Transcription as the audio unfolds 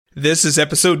This is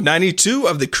episode 92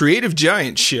 of the Creative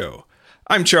Giant Show.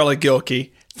 I'm Charlie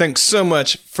Gilkey. Thanks so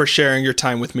much for sharing your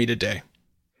time with me today.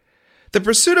 The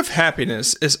pursuit of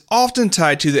happiness is often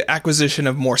tied to the acquisition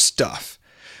of more stuff,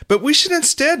 but we should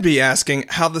instead be asking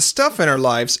how the stuff in our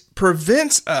lives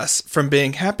prevents us from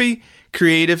being happy,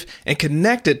 creative, and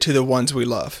connected to the ones we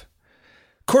love.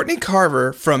 Courtney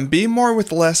Carver from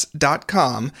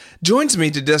BeMoreWithLess.com joins me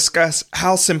to discuss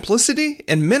how simplicity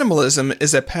and minimalism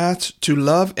is a path to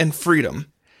love and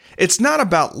freedom. It's not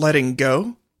about letting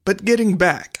go, but getting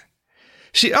back.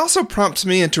 She also prompts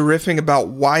me into riffing about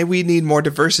why we need more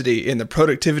diversity in the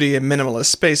productivity and minimalist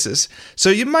spaces, so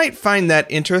you might find that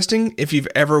interesting if you've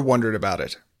ever wondered about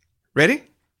it. Ready?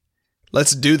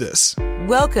 Let's do this.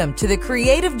 Welcome to the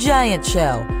Creative Giant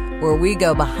Show, where we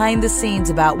go behind the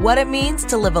scenes about what it means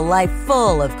to live a life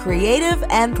full of creative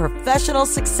and professional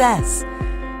success.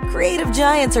 Creative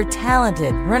giants are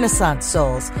talented, Renaissance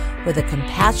souls with a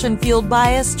compassion-fueled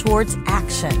bias towards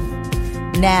action.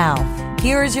 Now,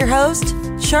 here is your host,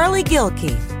 Charlie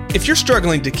Gilkey. If you're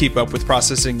struggling to keep up with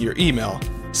processing your email,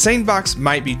 SaneBox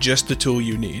might be just the tool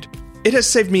you need. It has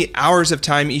saved me hours of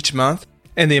time each month,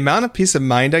 and the amount of peace of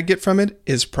mind I get from it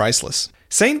is priceless.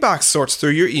 SaneBox sorts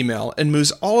through your email and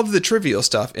moves all of the trivial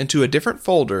stuff into a different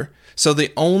folder, so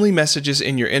the only messages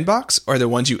in your inbox are the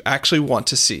ones you actually want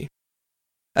to see.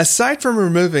 Aside from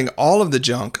removing all of the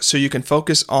junk so you can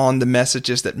focus on the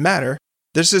messages that matter,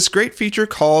 there's this great feature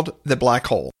called the black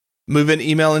hole. Move an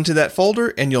email into that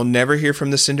folder and you'll never hear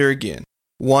from the sender again.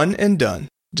 One and done,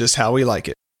 just how we like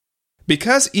it.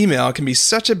 Because email can be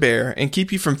such a bear and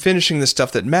keep you from finishing the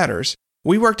stuff that matters,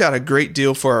 we worked out a great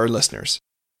deal for our listeners.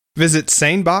 Visit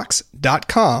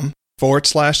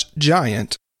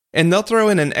sanebox.com/giant, and they'll throw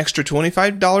in an extra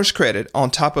 $25 credit on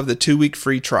top of the 2-week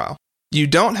free trial. You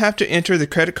don't have to enter the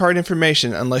credit card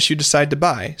information unless you decide to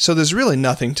buy, so there's really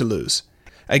nothing to lose.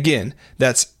 Again,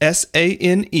 that's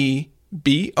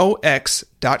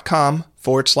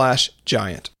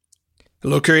sanebox.com/giant.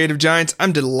 Hello, Creative Giants.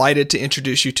 I'm delighted to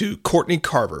introduce you to Courtney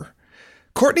Carver.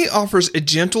 Courtney offers a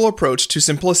gentle approach to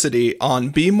simplicity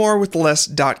on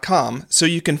BeMoreWithLess.com so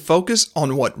you can focus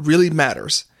on what really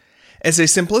matters. As a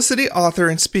simplicity author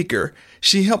and speaker,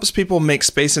 she helps people make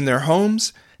space in their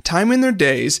homes, time in their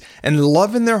days, and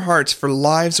love in their hearts for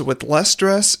lives with less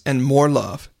stress and more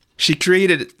love. She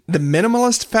created the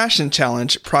Minimalist Fashion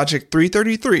Challenge Project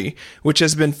 333, which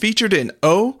has been featured in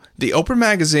O, the Oprah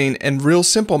Magazine, and Real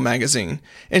Simple Magazine,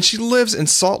 and she lives in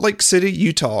Salt Lake City,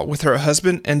 Utah with her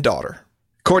husband and daughter.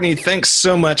 Courtney, thanks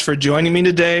so much for joining me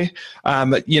today.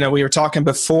 We were talking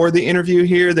before the interview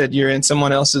here that you're in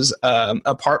someone else's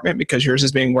apartment because yours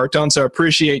is being worked on. So I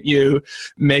appreciate you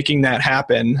making that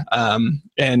happen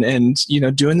and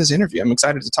doing this interview. I'm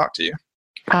excited to talk to you.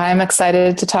 I'm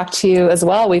excited to talk to you as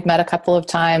well. We've met a couple of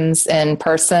times in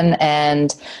person,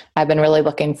 and I've been really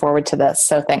looking forward to this.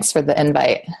 So thanks for the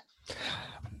invite.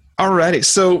 Alrighty.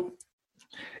 So,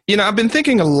 I've been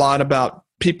thinking a lot about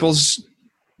people's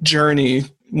journey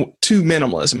to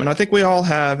minimalism. And I think we all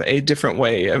have a different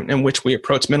way in which we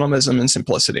approach minimalism and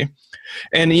simplicity.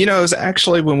 And, it was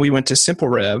actually when we went to Simple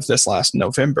Rev this last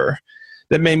November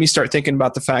that made me start thinking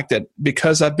about the fact that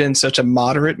because I've been such a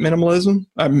moderate minimalist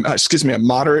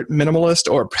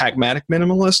or pragmatic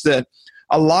minimalist, that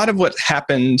a lot of what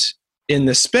happened in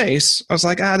this space, I was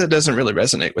like, that doesn't really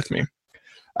resonate with me.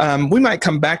 We might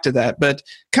come back to that, but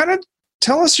kind of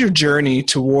tell us your journey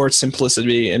towards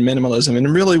simplicity and minimalism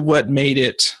and really what made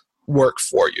it work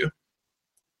for you.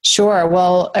 Sure.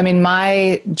 Well,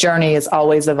 my journey is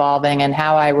always evolving, and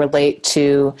how I relate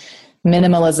to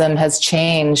minimalism has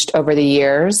changed over the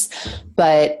years.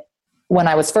 But when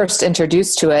I was first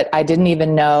introduced to it, I didn't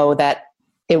even know that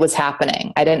it was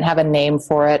happening. I didn't have a name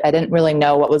for it. I didn't really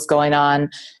know what was going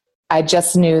on. I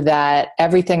just knew that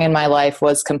everything in my life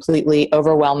was completely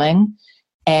overwhelming,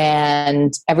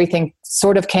 and everything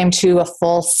sort of came to a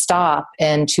full stop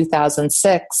in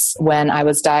 2006 when I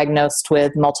was diagnosed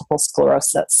with multiple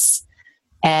sclerosis.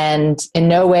 And in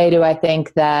no way do I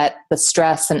think that the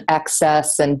stress and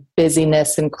excess and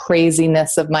busyness and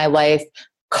craziness of my life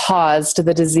caused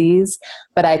the disease,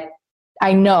 but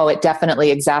I know it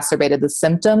definitely exacerbated the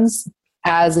symptoms,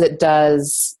 as it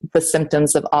does the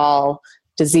symptoms of all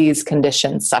disease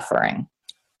conditions suffering.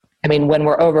 When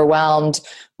we're overwhelmed,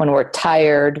 when we're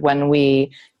tired, when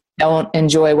we don't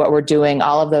enjoy what we're doing,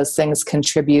 all of those things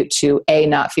contribute to A,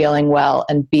 not feeling well,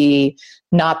 and B,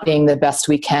 not being the best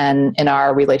we can in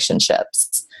our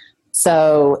relationships.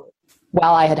 So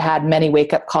while I had had many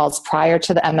wake-up calls prior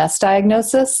to the MS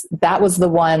diagnosis, that was the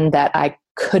one that I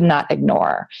could not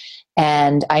ignore.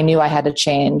 And I knew I had to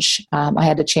change. I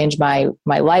had to change my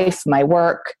life, my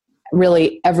work,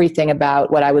 really everything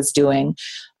about what I was doing.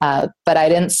 But I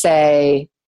didn't say,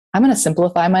 I'm going to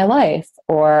simplify my life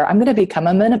or I'm going to become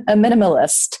a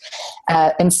minimalist.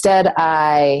 Instead,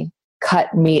 I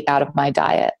cut meat out of my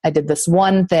diet. I did this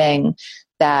one thing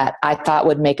that I thought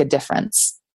would make a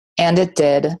difference. And it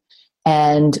did.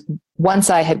 And once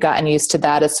I had gotten used to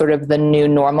that as sort of the new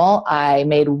normal, I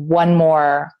made one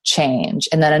more change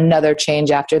and then another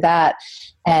change after that.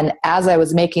 And as I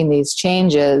was making these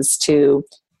changes to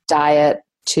diet,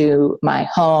 to my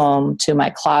home, to my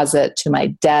closet, to my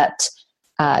debt,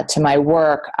 to my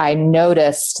work, I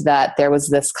noticed that there was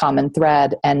this common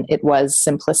thread, and it was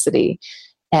simplicity.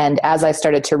 And as I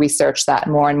started to research that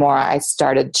more and more, I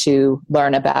started to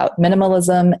learn about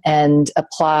minimalism and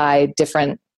apply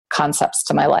different concepts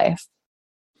to my life.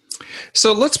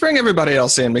 So let's bring everybody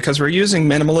else in, because we're using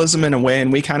minimalism in a way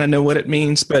and we kind of know what it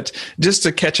means, but just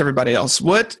to catch everybody else,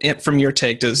 what, from your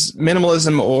take, does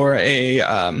minimalism or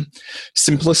a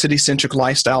simplicity-centric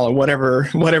lifestyle or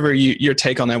whatever your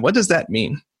take on that, what does that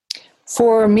mean?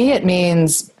 For me, it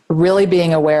means really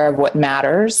being aware of what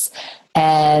matters.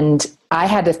 And I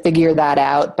had to figure that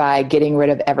out by getting rid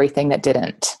of everything that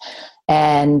didn't.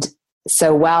 And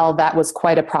so while that was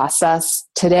quite a process,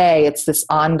 today it's this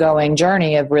ongoing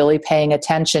journey of really paying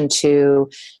attention to,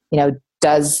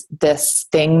 does this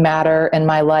thing matter in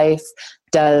my life?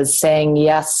 Does saying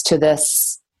yes to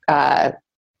this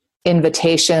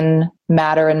invitation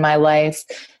matter in my life?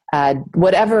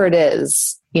 Whatever it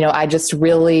is, I just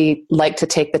really like to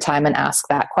take the time and ask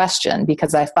that question,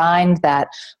 because I find that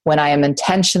when I am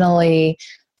intentionally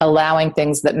allowing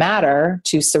things that matter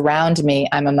to surround me,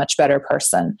 I'm a much better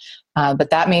person.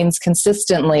 But that means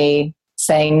consistently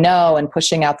saying no and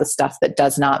pushing out the stuff that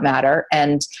does not matter.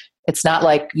 And it's not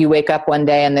like you wake up one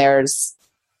day and there's,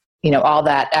 all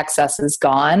that excess is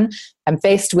gone. I'm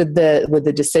faced with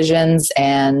the decisions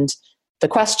and the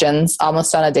questions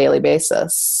almost on a daily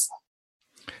basis.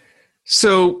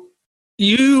 So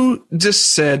you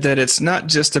just said that it's not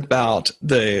just about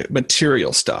the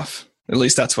material stuff. At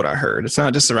least that's what I heard. It's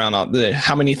not just around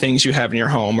how many things you have in your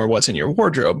home or what's in your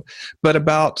wardrobe, but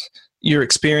about your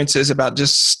experiences, about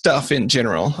just stuff in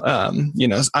general.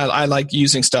 I like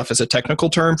using stuff as a technical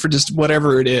term for just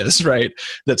whatever it is, right,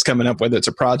 that's coming up, whether it's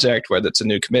a project, whether it's a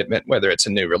new commitment, whether it's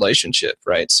a new relationship,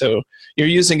 right? So you're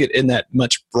using it in that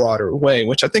much broader way,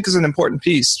 which I think is an important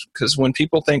piece, because when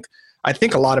people I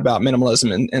think a lot about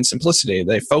minimalism and simplicity,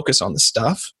 they focus on the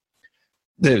stuff,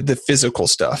 the physical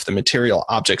stuff, the material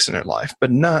objects in their life, but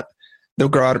not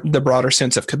the broader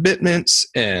sense of commitments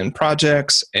and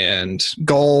projects and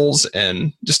goals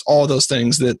and just all those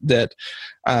things that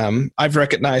I've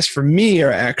recognized for me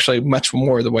are actually much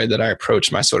more the way that I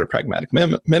approach my sort of pragmatic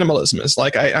minimalism. Is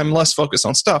like I'm less focused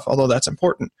on stuff, although that's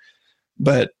important.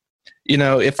 But,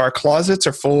 if our closets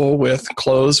are full with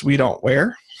clothes we don't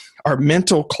wear, our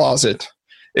mental closet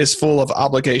is full of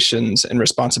obligations and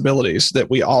responsibilities that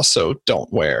we also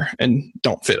don't wear and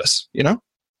don't fit us,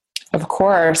 Of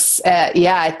course.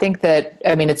 I think that,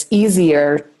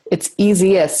 it's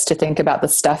easiest to think about the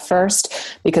stuff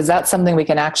first, because that's something we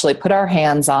can actually put our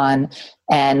hands on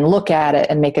and look at it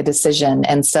and make a decision.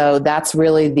 And so that's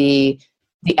really the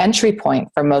entry point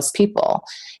for most people.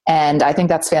 And I think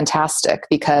that's fantastic,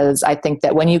 because I think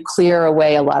that when you clear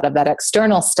away a lot of that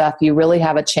external stuff, you really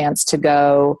have a chance to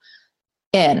go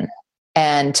in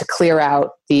and to clear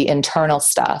out the internal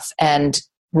stuff. And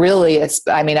really,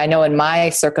 I know in my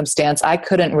circumstance, I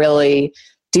couldn't really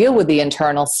deal with the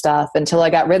internal stuff until I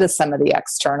got rid of some of the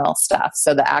external stuff.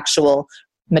 So the actual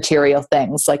material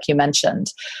things, like you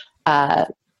mentioned.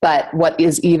 But what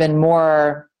is even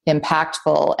more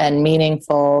impactful and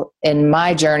meaningful in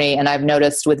my journey, and I've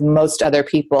noticed with most other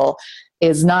people,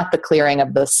 is not the clearing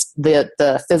of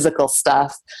the physical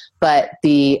stuff, but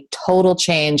the total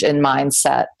change in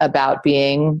mindset about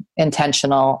being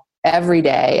intentional every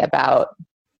day about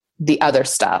the other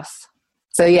stuff.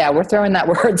 So we're throwing that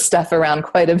word stuff around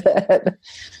quite a bit.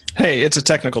 Hey, it's a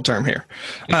technical term here.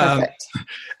 Perfect.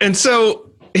 And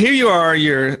so here you are,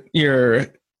 you're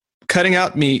cutting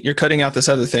out meat, you're cutting out this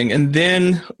other thing, and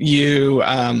then you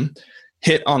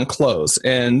hit on clothes,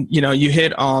 and you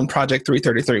hit on Project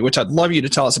 333, which I'd love you to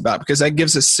tell us about, because that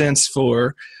gives a sense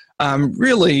for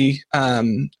really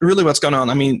what's going on.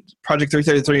 Project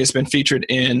 333 has been featured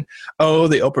in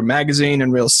the Oprah magazine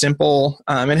and Real Simple.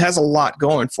 It has a lot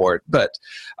going for it, but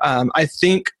I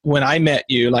think when I met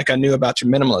you, I knew about your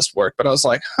minimalist work, but I was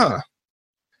like,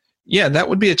 that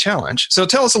would be a challenge. So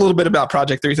tell us a little bit about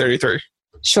Project 333.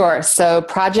 Sure. So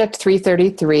Project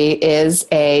 333 is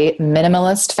a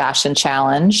minimalist fashion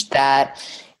challenge that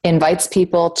invites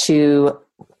people to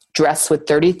dress with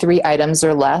 33 items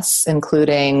or less,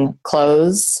 including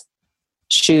clothes,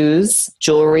 shoes,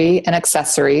 jewelry, and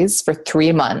accessories for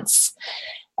 3 months.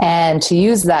 And to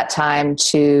use that time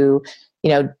to,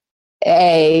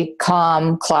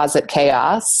 calm closet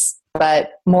chaos,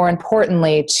 but more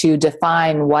importantly, to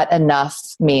define what enough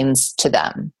means to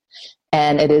them.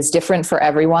 And it is different for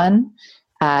everyone.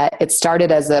 It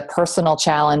started as a personal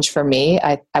challenge for me.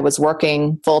 I was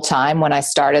working full-time when I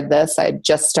started this. I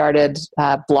just started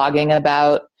blogging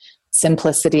about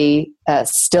simplicity,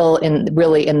 still in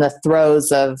the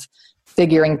throes of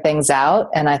figuring things out.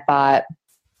 And I thought,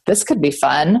 this could be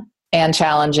fun and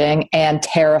challenging and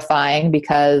terrifying,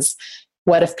 because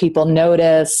what if people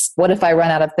notice? What if I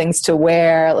run out of things to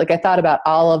wear? Like, I thought about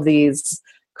all of these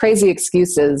crazy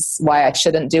excuses why I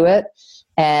shouldn't do it.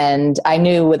 And I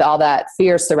knew with all that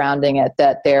fear surrounding it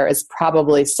that there is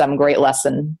probably some great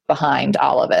lesson behind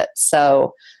all of it.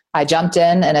 So I jumped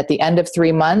in, and at the end of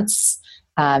 3 months,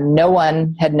 no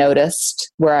one had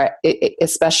noticed,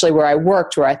 especially where I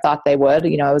worked, where I thought they would.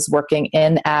 I was working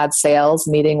in ad sales,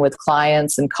 meeting with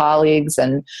clients and colleagues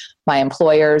and my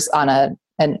employers on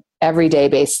an everyday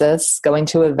basis, going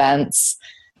to events,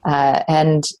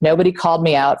 and nobody called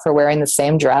me out for wearing the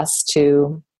same dress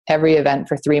to every event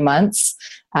for 3 months,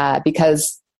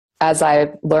 because as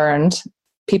I've learned,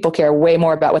 people care way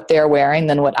more about what they're wearing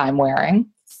than what I'm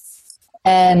wearing.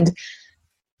 And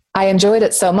I enjoyed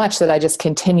it so much that I just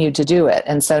continued to do it.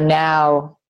 And so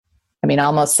now,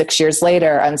 almost 6 years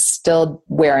later, I'm still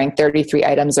wearing 33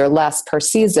 items or less per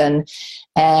season.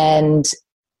 And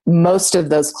most of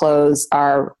those clothes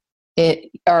are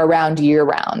around year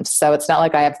round. So it's not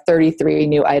like I have 33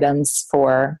 new items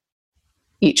for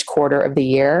each quarter of the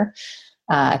year.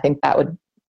 I think that would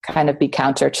kind of be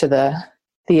counter to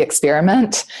the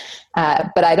experiment.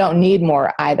 But I don't need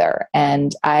more either.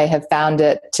 And I have found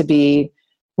it to be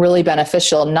really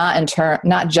beneficial,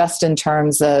 not just in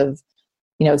terms of,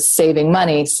 saving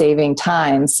money, saving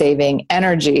time, saving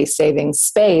energy, saving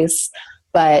space,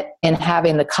 but in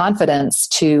having the confidence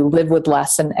to live with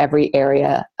less in every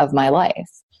area of my life.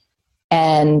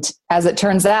 And as it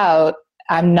turns out,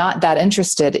 I'm not that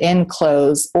interested in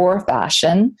clothes or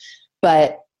fashion,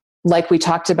 but like we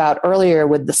talked about earlier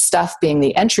with the stuff being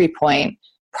the entry point,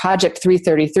 Project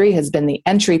 333 has been the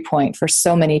entry point for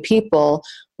so many people,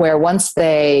 where once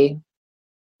they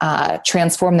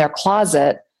transform their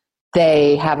closet,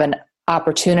 they have an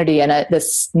opportunity and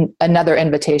another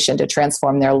invitation to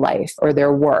transform their life or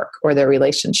their work or their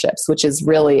relationships, which is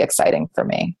really exciting for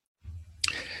me.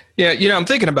 Yeah, I'm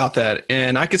thinking about that,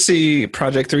 and I could see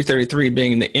Project 333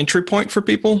 being the entry point for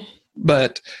people,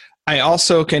 but I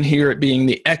also can hear it being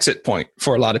the exit point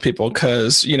for a lot of people,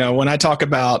 because, when I talk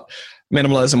about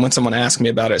minimalism, when someone asks me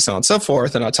about it, so on and so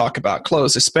forth, and I talk about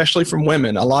clothes, especially from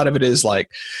women, a lot of it is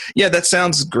like, yeah, that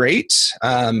sounds great.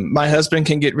 My husband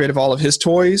can get rid of all of his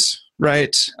toys,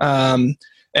 right?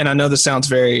 And I know this sounds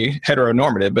very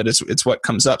heteronormative, but it's what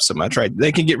comes up so much, right?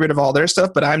 They can get rid of all their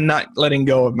stuff, but I'm not letting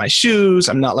go of my shoes.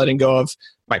 I'm not letting go of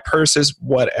my purses,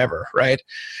 whatever, right?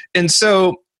 And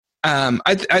so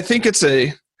I think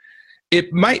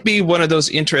it might be one of those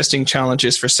interesting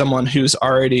challenges for someone who's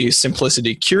already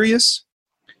simplicity curious.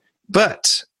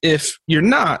 But if you're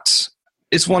not,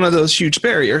 it's one of those huge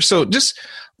barriers. So just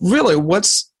really,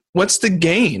 what's the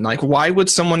gain? Like, why would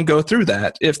someone go through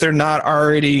that if they're not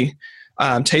already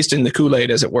tasting the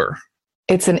Kool-Aid, as it were?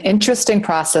 It's an interesting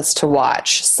process to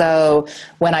watch. So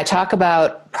when I talk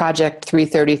about Project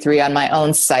 333 on my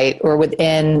own site, or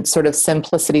within sort of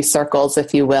simplicity circles,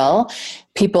 if you will,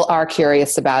 people are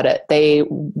curious about it. They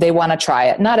want to try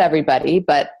it. Not everybody,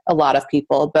 but a lot of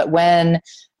people. But when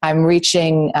I'm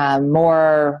reaching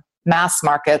more mass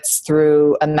markets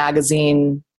through a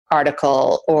magazine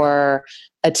article or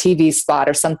a TV spot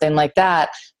or something like that,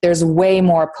 there's way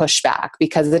more pushback,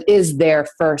 because it is their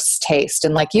first taste.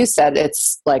 And like you said,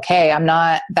 it's like, hey,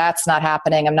 that's not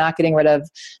happening. I'm not getting rid of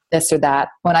this or that.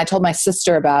 When I told my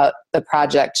sister about the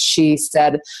project, she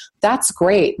said, that's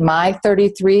great. My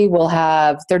 33 will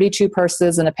have 32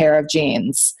 purses and a pair of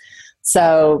jeans.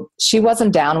 So she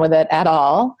wasn't down with it at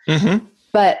all. Mm-hmm.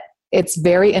 But it's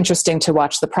very interesting to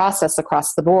watch the process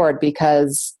across the board,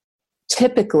 because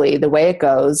typically the way it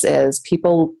goes is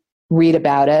people read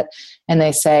about it and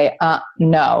they say,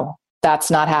 no, that's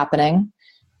not happening.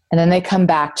 And then they come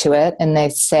back to it and they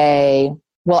say,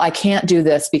 well, I can't do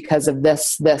this because of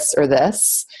this, this, or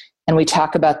this. And we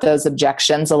talk about those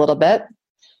objections a little bit.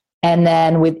 And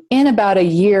then within about a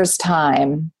year's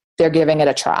time, they're giving it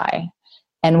a try.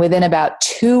 And within about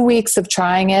 2 weeks of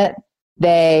trying it,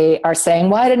 they are saying,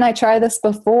 why didn't I try this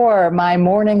before? My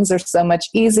mornings are so much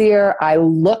easier. I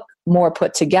look more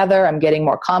put together. I'm getting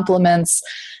more compliments.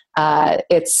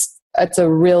 It's a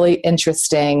really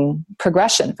interesting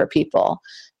progression for people.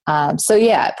 So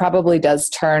yeah, it probably does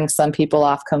turn some people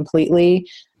off completely.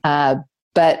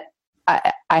 But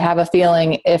I have a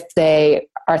feeling if they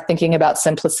are thinking about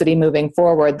simplicity moving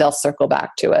forward, they'll circle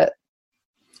back to it.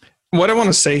 What I want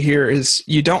to say here is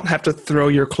you don't have to throw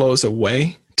your clothes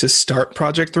away to start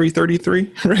Project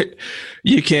 333, right?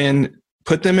 You can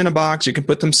put them in a box, you can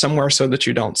put them somewhere so that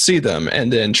you don't see them,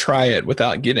 and then try it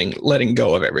without letting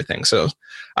go of everything. So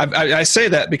I say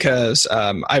that because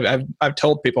I've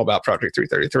told people about Project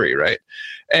 333, right?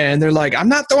 And they're like, I'm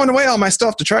not throwing away all my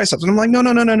stuff to try something. I'm like,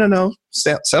 no.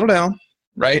 Settle down,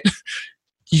 right?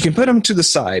 You can put them to the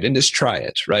side and just try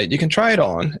it, right? You can try it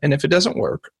on, and if it doesn't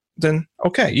work, then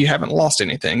okay, you haven't lost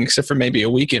anything except for maybe a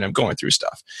weekend of going through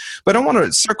stuff. But I want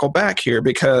to circle back here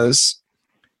because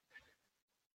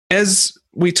as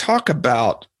we talk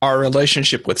about our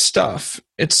relationship with stuff,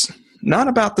 it's not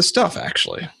about the stuff,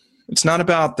 actually. It's not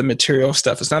about the material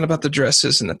stuff. It's not about the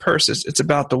dresses and the purses. It's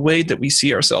about the way that we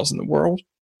see ourselves in the world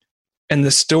and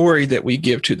the story that we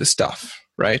give to the stuff,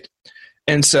 right?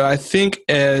 And so I think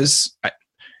as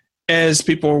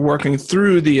people are working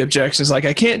through the objections, like,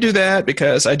 I can't do that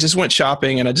because I just went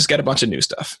shopping and I just got a bunch of new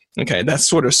stuff. Okay, that's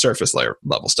sort of surface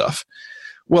level stuff.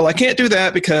 Well, I can't do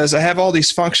that because I have all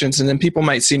these functions and then people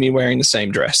might see me wearing the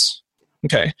same dress.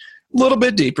 Okay, a little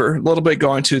bit deeper, a little bit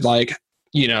going to like,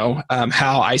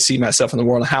 how I see myself in the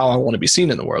world and how I want to be seen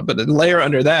in the world. But the layer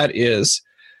under that is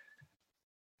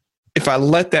if I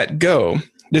let that go,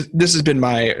 this has been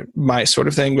my sort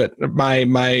of thing, but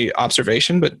my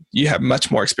observation, but you have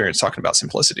much more experience talking about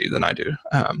simplicity than I do.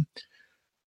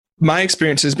 My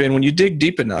experience has been when you dig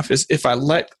deep enough is if I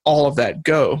let all of that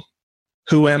go,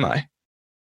 who am I?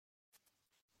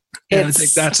 And I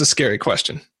think that's a scary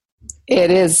question.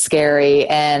 It is scary.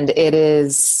 And it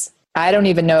is, I don't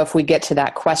even know if we get to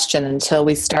that question until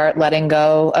we start letting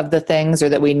go of the things or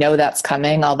that we know that's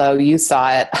coming. Although you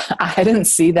saw it, I didn't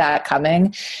see that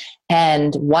coming.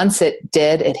 And once it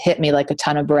did, it hit me like a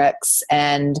ton of bricks.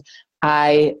 And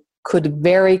I could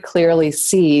very clearly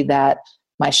see that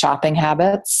my shopping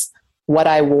habits, what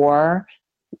I wore,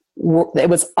 it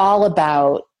was all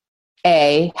about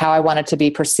how I wanted to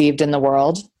be perceived in the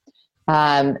world.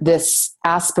 This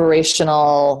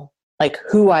aspirational, like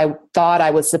who I thought I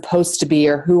was supposed to be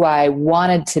or who I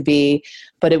wanted to be,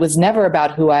 but it was never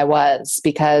about who I was,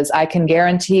 because I can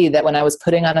guarantee that when I was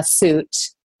putting on a suit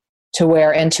to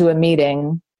wear into a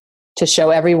meeting to show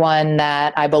everyone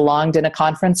that I belonged in a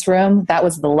conference room, that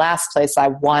was the last place I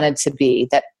wanted to be,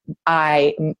 that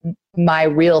my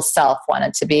real self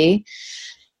wanted to be.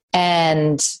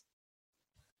 And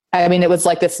I mean, it was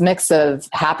like this mix of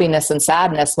happiness and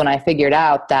sadness when I figured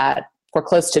out that for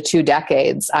close to 2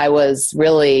 decades, I was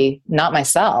really not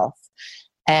myself.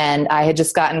 And I had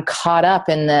just gotten caught up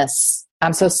in this,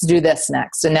 I'm supposed to do this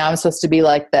next, and now I'm supposed to be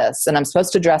like this, and I'm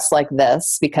supposed to dress like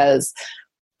this because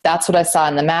that's what I saw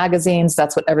in the magazines,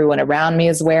 that's what everyone around me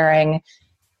is wearing.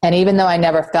 And even though I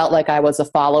never felt like I was a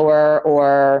follower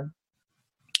or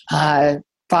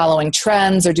following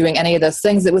trends or doing any of those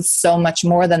things, it was so much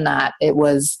more than that. It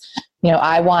was,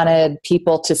 I wanted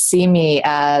people to see me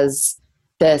as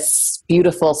this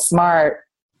beautiful, smart,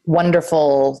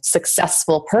 wonderful,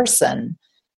 successful person.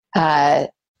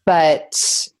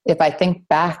 But if I think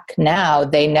back now,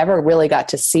 they never really got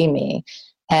to see me.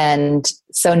 And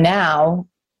so now,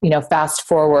 fast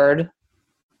forward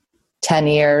 10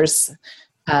 years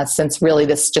since really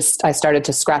I started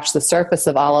to scratch the surface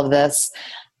of all of this,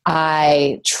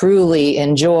 I truly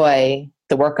enjoy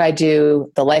the work I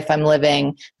do, the life I'm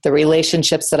living, the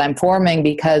relationships that I'm forming,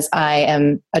 because I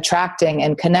am attracting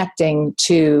and connecting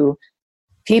to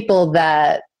people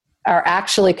that are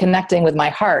actually connecting with my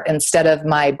heart instead of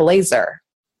my blazer,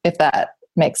 if that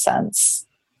makes sense.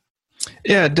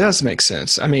 Yeah, it does make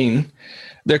sense. I mean,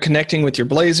 they're connecting with your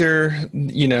blazer,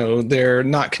 they're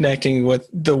not connecting with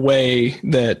the way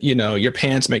that, your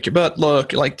pants make your butt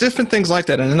look, like different things like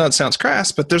that. And I know it sounds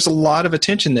crass, but there's a lot of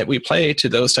attention that we pay to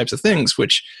those types of things,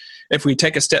 which if we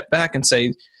take a step back and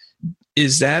say,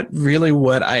 is that really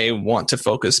what I want to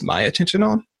focus my attention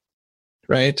on?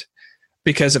 Right?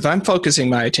 Because if I'm focusing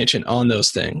my attention on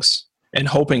those things and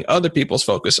hoping other people's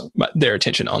focus their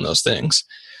attention on those things,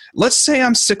 let's say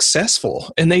I'm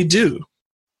successful and they do.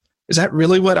 Is that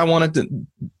really what I wanted to,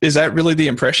 is that really the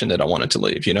impression that I wanted to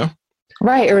leave,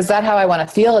 Right. Or is that how I want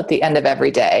to feel at the end of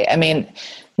every day? I mean,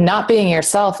 not being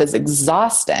yourself is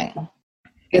exhausting.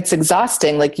 It's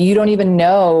exhausting. Like you don't even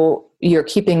know you're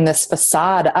keeping this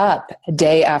facade up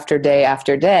day after day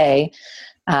after day.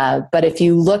 But if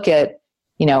you look at,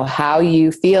 how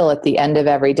you feel at the end of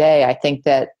every day, I think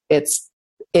that it's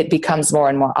it becomes more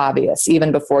and more obvious,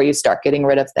 even before you start getting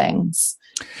rid of things.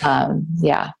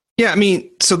 Yeah. Yeah, I mean,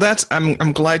 so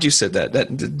I'm glad you said that.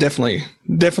 That definitely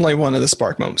one of the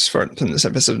spark moments from this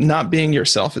episode. Not being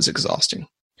yourself is exhausting.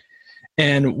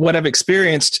 And what I've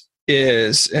experienced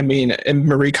is, I mean, and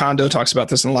Marie Kondo talks about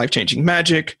this in Life Changing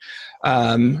Magic.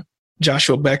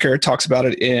 Joshua Becker talks about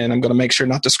it in, I'm going to make sure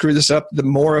not to screw this up, The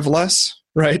More of Less,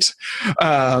 right?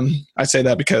 I say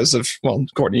that because of, well,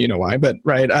 Courtney, you know why, but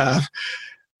right.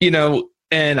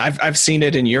 And I've seen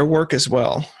it in your work as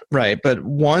well, right? But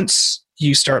once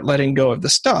you start letting go of the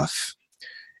stuff,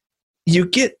 you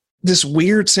get this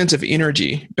weird sense of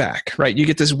energy back, right? You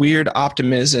get this weird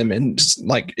optimism, and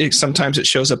like sometimes it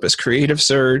shows up as creative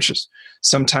surge.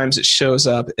 Sometimes it shows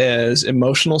up as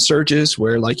emotional surges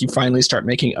where like you finally start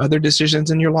making other decisions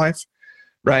in your life,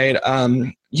 right?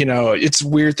 It's a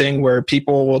weird thing where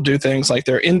people will do things like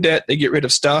they're in debt, they get rid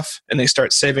of stuff, and they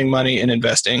start saving money and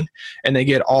investing, and they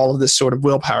get all of this sort of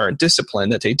willpower and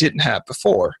discipline that they didn't have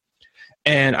before.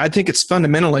 And I think it's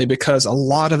fundamentally because a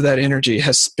lot of that energy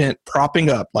has spent propping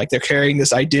up, like they're carrying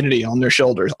this identity on their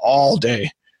shoulders all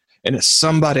day. And it's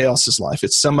somebody else's life.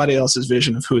 It's somebody else's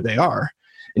vision of who they are.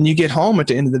 And you get home at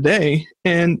the end of the day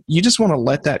and you just want to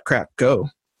let that crap go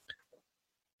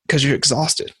because you're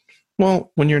exhausted.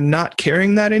 Well, when you're not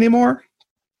carrying that anymore,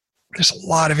 there's a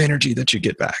lot of energy that you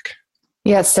get back.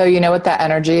 Yeah. So you know what that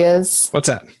energy is? What's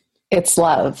that? It's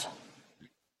love.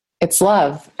 It's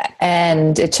love.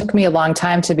 And it took me a long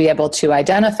time to be able to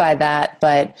identify that,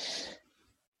 but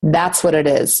that's what it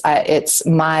is. It's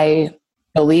my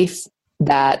belief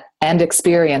that and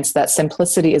experience that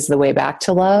simplicity is the way back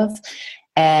to love.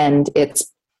 And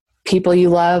it's people you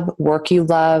love, work you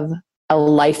love, a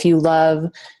life you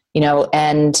love,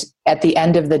 and at the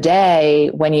end of the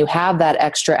day, when you have that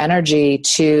extra energy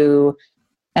and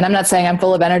I'm not saying I'm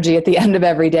full of energy at the end of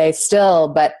every day still,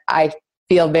 but I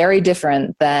feel very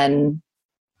different than,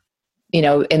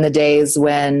 in the days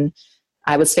when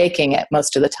I was faking it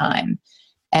most of the time.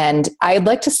 And I'd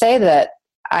like to say that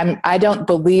I don't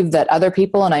believe that other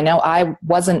people, and I know I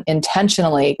wasn't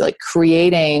intentionally like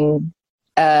creating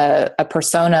a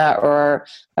persona or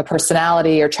a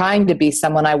personality or trying to be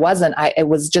someone I wasn't. It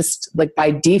was just like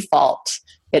by default,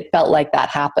 it felt like that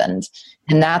happened.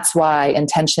 And that's why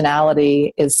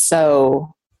intentionality is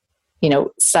so,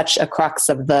 such a crux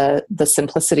of the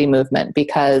simplicity movement,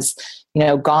 because,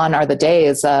 gone are the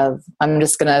days of, I'm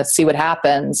just going to see what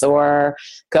happens or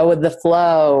go with the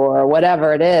flow or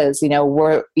whatever it is.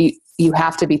 You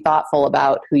have to be thoughtful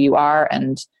about who you are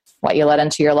and what you let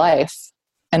into your life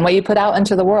and what you put out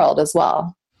into the world as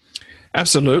well.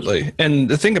 Absolutely. And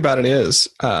the thing about it is,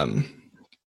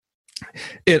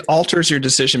 it alters your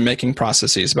decision-making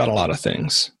processes about a lot of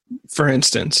things. For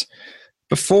instance,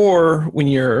 before, when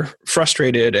you're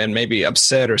frustrated and maybe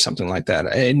upset or something like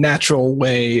that, a natural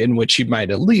way in which you might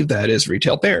leave that is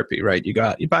retail therapy, right?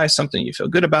 You buy something, you feel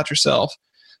good about yourself,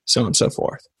 so on and so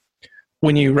forth.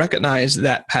 When you recognize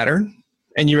that pattern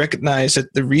and you recognize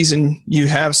that the reason you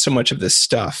have so much of this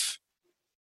stuff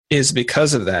is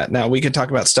because of that. Now, we can talk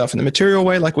about stuff in the material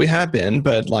way like we have been,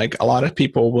 but like a lot of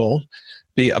people will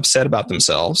be upset about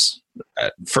themselves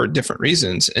for different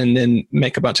reasons and then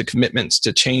make a bunch of commitments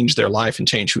to change their life and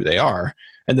change who they are.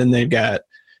 And then they've got,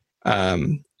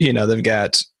 they've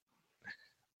got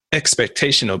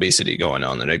expectation obesity going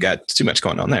on, and they've got too much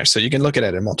going on there. So you can look at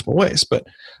it in multiple ways. But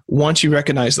once you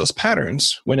recognize those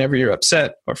patterns, whenever you're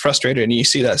upset or frustrated and you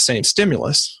see that same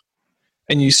stimulus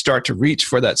and you start to reach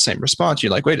for that same response,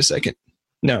 you're like, wait a second,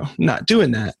 no, not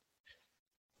doing that.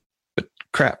 But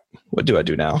crap, what do I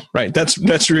do now? Right.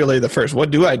 That's really the first.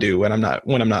 What do I do when I'm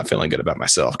not feeling good about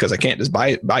myself? Because I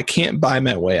can't buy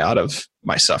my way out of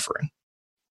my suffering.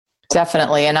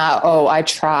 Definitely. And I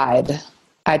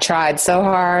tried so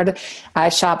hard. I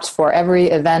shopped for every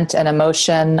event and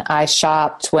emotion. I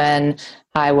shopped when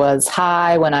I was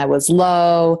high, when I was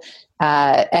low.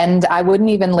 And I wouldn't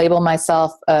even label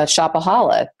myself a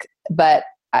shopaholic, but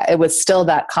it was still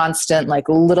that constant, like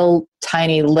little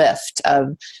tiny lift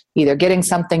of either getting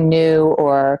something new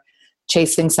or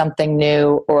chasing something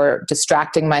new or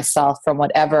distracting myself from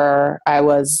whatever I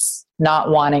was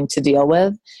not wanting to deal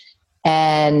with.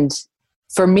 And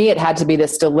for me, it had to be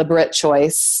this deliberate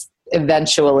choice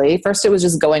eventually. First, it was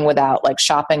just going without, like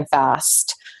shopping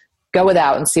fast, go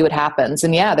without and see what happens.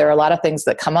 And yeah, there are a lot of things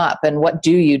that come up. And what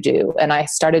do you do? And I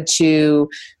started to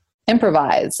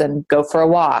improvise and go for a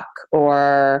walk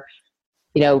or,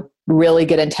 really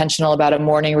get intentional about a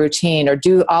morning routine or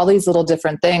do all these little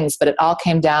different things. But it all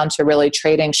came down to really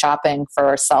trading shopping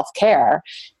for self-care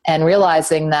and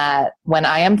realizing that when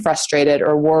I am frustrated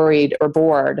or worried or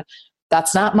bored,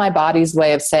 that's not my body's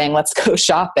way of saying, let's go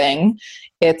shopping.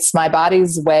 It's my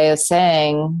body's way of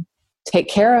saying, take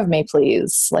care of me,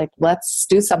 please. Like, let's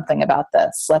do something about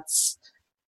this. Let's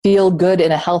feel good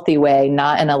in a healthy way,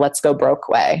 not in a let's go broke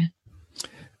way.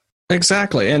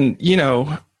 Exactly. And,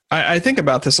 I think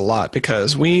about this a lot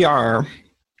because we are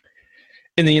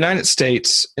in the United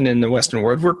States and in the Western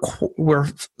world, we're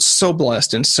so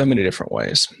blessed in so many different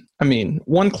ways. I mean,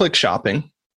 one-click shopping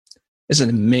is an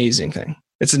amazing thing.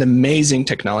 It's an amazing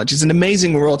technology. It's an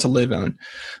amazing world to live in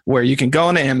where you can go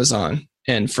on Amazon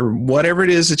and for whatever it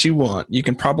is that you want, you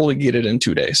can probably get it in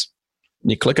 2 days.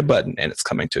 And you click a button and it's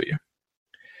coming to you.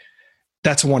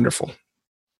 That's wonderful.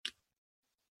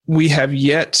 We have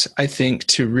yet, I think,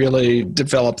 to really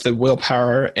develop the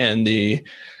willpower and the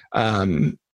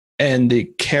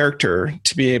character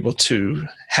to be able to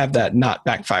have that not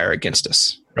backfire against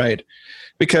us, right?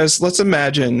 Because let's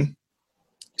imagine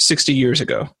 60 years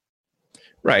ago,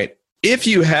 right? If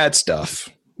you had stuff,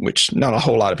 which not a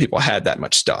whole lot of people had that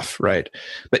much stuff, right?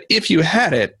 But if you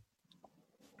had it,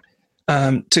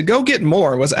 to go get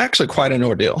more was actually quite an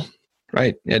ordeal.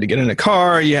 Right? You had to get in a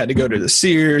car, you had to go to the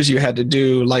Sears, you had to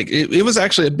do it was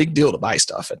actually a big deal to buy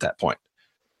stuff at that point.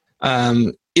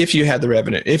 If you had the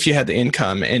revenue, if you had the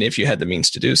income, and if you had the means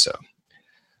to do so.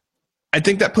 I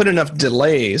think that put enough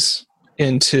delays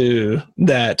into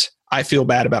that I feel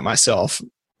bad about myself,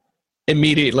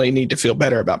 immediately need to feel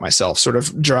better about myself sort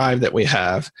of drive that we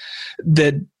have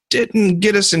that didn't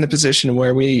get us in a position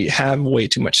where we have way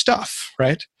too much stuff,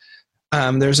 right?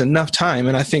 There's enough time.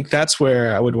 And I think that's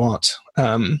where I would want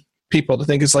people to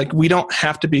think is like, we don't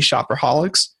have to be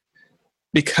shopaholics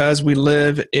because we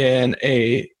live in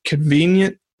a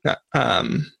convenient,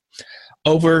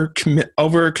 over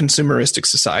consumeristic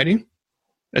society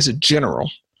as a general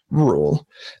rule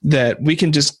that we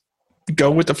can just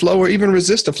go with the flow or even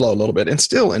resist the flow a little bit and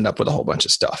still end up with a whole bunch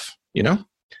of stuff,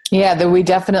 Yeah, that we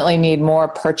definitely need more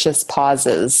purchase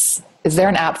pauses. Is there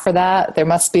an app for that? There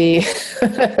must be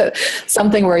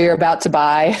something where you're about to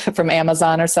buy from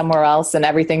Amazon or somewhere else and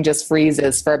everything just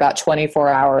freezes for about 24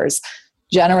 hours.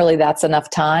 Generally, that's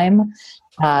enough time.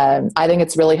 I think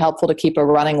it's really helpful to keep a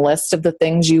running list of the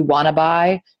things you want to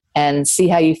buy and see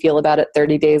how you feel about it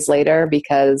 30 days later,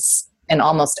 because in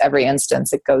almost every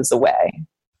instance, it goes away.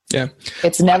 Yeah.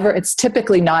 It's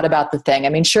typically not about the thing. I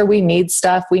mean, sure, we need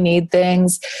stuff, we need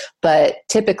things, but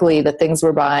typically the things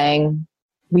we're buying,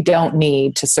 we don't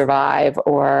need to survive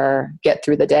or get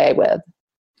through the day with.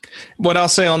 What I'll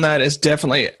say on that is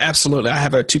definitely, absolutely. I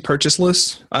have a to purchase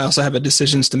list. I also have a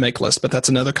decisions to make list, but that's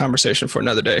another conversation for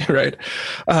another day, right?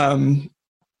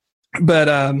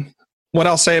 What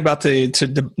I'll say about the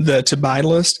to buy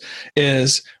list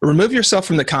is remove yourself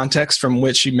from the context from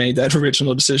which you made that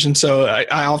original decision. So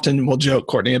I often will joke,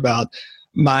 Courtney, about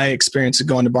my experience of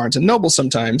going to Barnes and Noble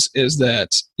sometimes is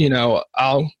that,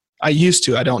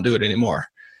 I don't do it anymore.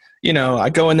 I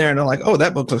go in there and I'm like, oh,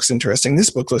 that book looks interesting. This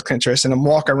book looks interesting. I'm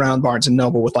walking around Barnes and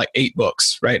Noble with like 8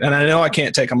 books, right? And I know I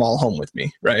can't take them all home with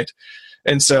me, right?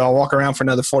 And so I'll walk around for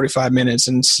another 45 minutes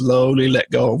and slowly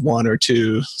let go of 1 or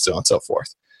 2, so on and so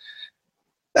forth.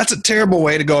 That's a terrible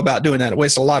way to go about doing that. It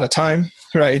wastes a lot of time,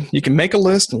 right? You can make a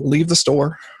list and leave the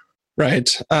store, right?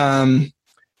 And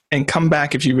come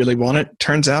back if you really want it.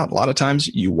 Turns out a lot of times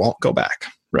you won't go back,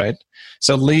 right?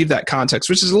 So leave that context,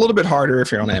 which is a little bit harder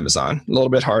if you're on Amazon, a little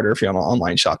bit harder if you're on an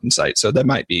online shopping site. So that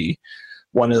might be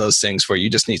one of those things where you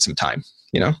just need some time,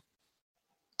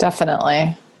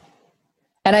 Definitely.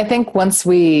 And I think once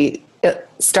we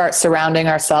start surrounding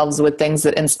ourselves with things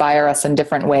that inspire us in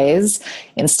different ways,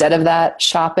 instead of that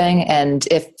shopping, and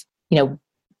if,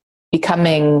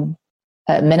 becoming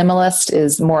a minimalist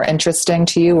is more interesting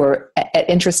to you or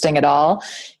interesting at all,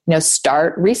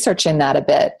 start researching that a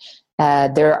bit.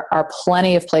 There are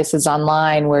plenty of places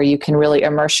online where you can really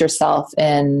immerse yourself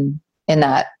in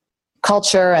that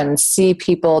culture and see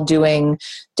people doing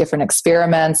different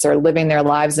experiments or living their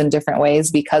lives in different ways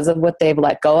because of what they've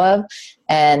let go of.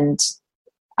 And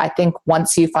I think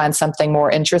once you find something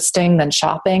more interesting than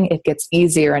shopping, it gets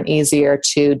easier and easier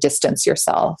to distance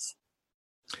yourself.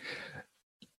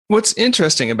 What's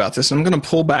interesting about this, and I'm going to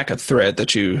pull back a thread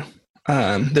that you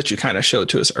kind of showed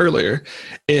to us earlier,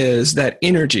 is that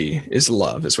energy is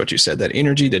love, is what you said. That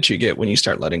energy that you get when you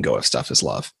start letting go of stuff is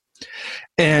love.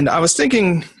 And I was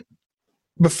thinking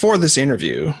before this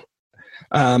interview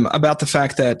about the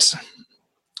fact that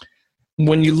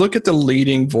when you look at the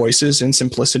leading voices in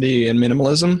simplicity and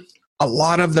minimalism, a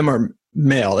lot of them are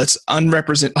male. It's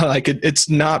it's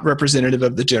not representative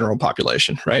of the general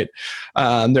population, right?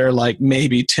 They're like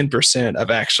maybe 10% of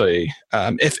actually,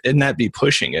 and that'd be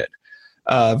pushing it,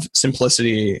 of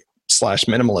simplicity /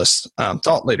 minimalist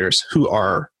thought leaders who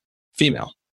are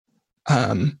female.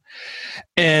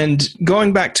 And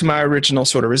going back to my original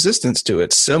sort of resistance to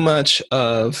it, so much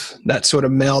of that sort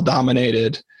of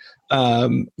male-dominated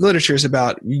literature is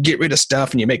about you get rid of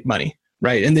stuff and you make money,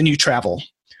 right? And then you travel,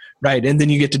 right? And then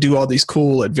you get to do all these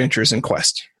cool adventures and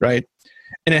quests, right?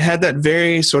 And it had that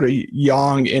very sort of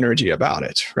yang energy about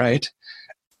it, right?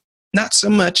 Not so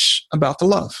much about the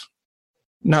love,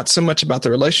 not so much about the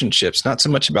relationships, not so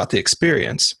much about the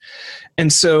experience.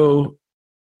 And so,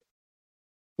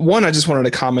 one, I just wanted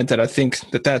to comment that I think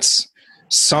that that's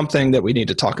something that we need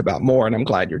to talk about more, and I'm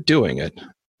glad you're doing it.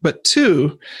 But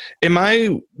two, am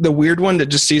I the weird one that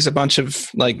just sees a bunch of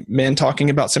like men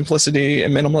talking about simplicity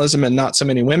and minimalism and not so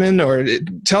many women? Or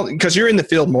because you're in the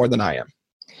field more than I am.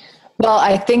 Well,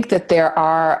 I think that there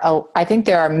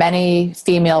are many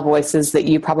female voices that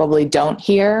you probably don't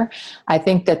hear. I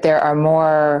think that there are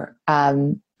more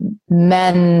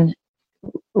men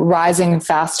rising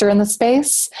faster in the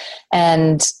space.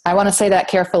 And I want to say that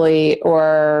carefully,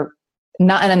 or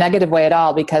not in a negative way at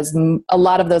all, because a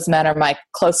lot of those men are my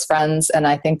close friends, and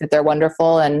I think that they're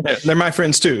wonderful. And yeah, they're my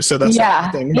friends too. So that's the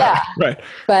thing. Right.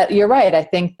 But you're right. I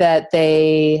think that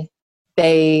they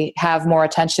have more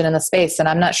attention in the space, and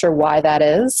I'm not sure why that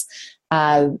is.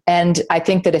 And I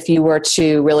think that if you were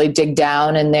to really dig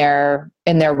down in their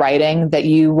writing, that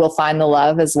you will find the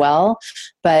love as well.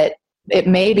 But it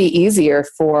may be easier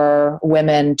for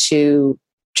women to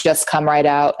just come right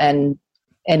out and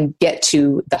get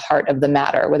to the heart of the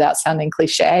matter without sounding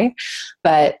cliche,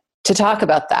 but to talk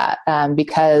about that,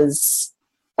 because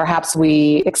perhaps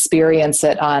we experience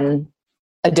it on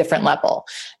a different level.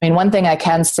 I mean, one thing I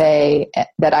can say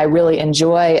that I really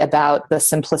enjoy about the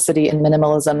simplicity and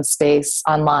minimalism space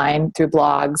online through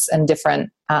blogs and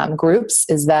different groups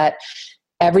is that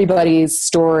everybody's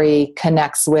story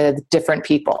connects with different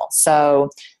people. So,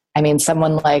 I mean,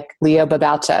 someone like Leo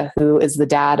Babauta, who is the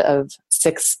dad of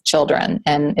 6 children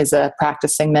and is a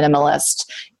practicing minimalist,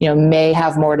 may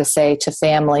have more to say to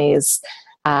families,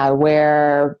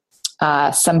 where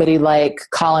somebody like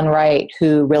Colin Wright,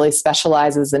 who really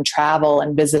specializes in travel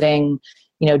and visiting,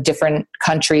 different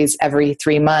countries every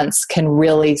 3 months, can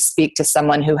really speak to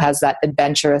someone who has that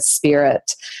adventurous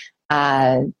spirit.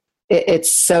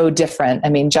 It's so different. I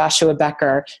mean, Joshua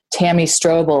Becker, Tammy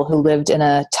Strobel, who lived in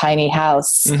a tiny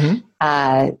house,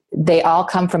 they all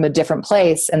come from a different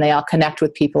place and they all connect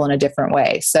with people in a different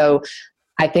way. So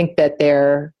I think that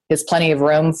there is plenty of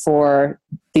room for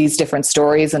these different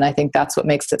stories, and I think that's what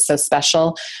makes it so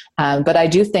special. But I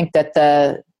do think that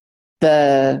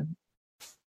the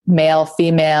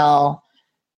male-female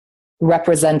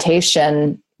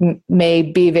representation may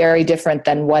be very different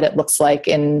than what it looks like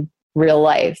in real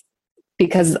life,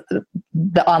 because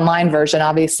the online version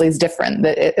obviously is different.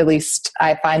 At least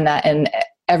I find that in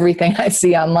everything I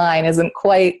see online isn't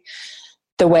quite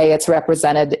the way it's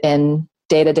represented in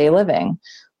day-to-day living.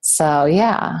 So,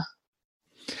 yeah.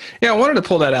 Yeah, I wanted to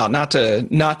pull that out, not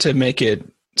to make it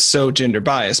so gender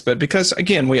biased, but because,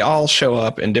 again, we all show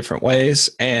up in different ways,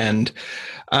 and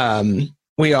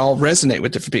we all resonate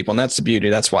with different people, and that's the beauty.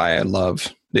 That's why I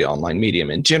love the online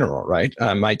medium in general, right?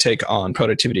 My take on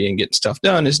productivity and getting stuff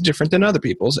done is different than other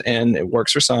people's, and it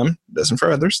works for some, doesn't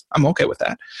for others. I'm okay with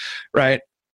that, right?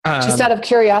 Just out of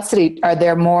curiosity, are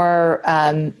there more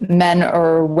men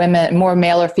or women, more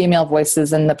male or female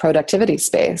voices in the productivity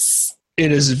space?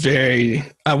 It is very,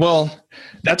 well,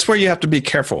 that's where you have to be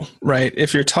careful, right?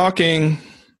 If you're talking,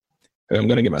 I'm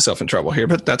going to get myself in trouble here,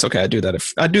 but that's okay. I do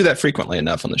that frequently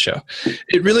enough on the show.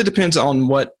 It really depends on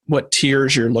what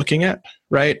tiers you're looking at,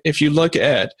 right? If you look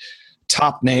at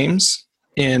top names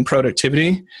in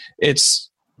productivity, it's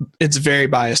very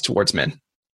biased towards men,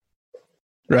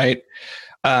 right?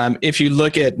 If you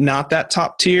look at not that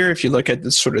top tier, if you look at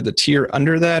the sort of the tier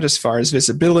under that, as far as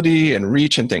visibility and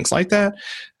reach and things like that,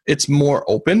 it's more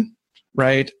open,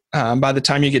 right? By the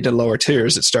time you get to lower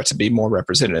tiers, it starts to be more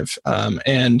representative.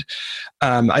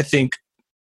 I think,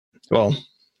 well,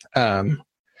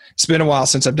 it's been a while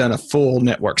since I've done a full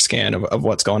network scan of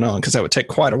what's going on, because that would take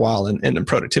quite a while in the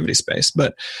productivity space.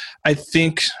 But I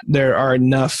think there are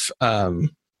enough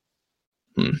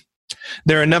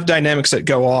dynamics that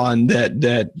go on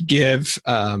that give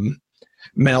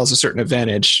males a certain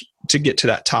advantage to get to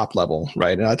that top level,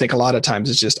 right? And I think a lot of times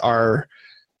it's just our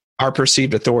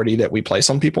perceived authority that we place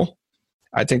on people.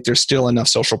 I think there's still enough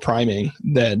social priming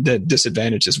that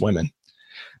disadvantages women.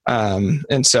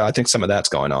 And so I think some of that's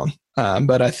going on.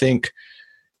 But I think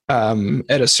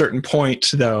at a certain point,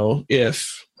 though,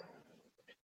 if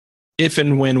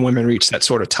and when women reach that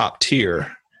sort of top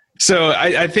tier, So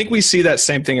I think we see that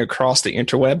same thing across the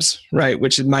interwebs, right?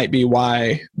 Which might be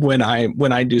why when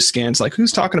I do scans, like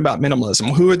who's talking about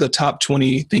minimalism? Who are the top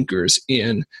 20 thinkers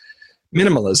in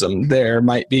minimalism? There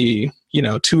might be,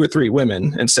 2 or 3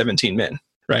 women and 17 men,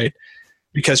 right?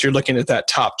 Because you're looking at that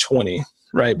top 20,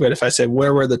 right? But if I said,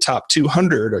 where were the top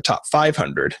 200 or top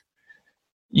 500,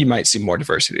 you might see more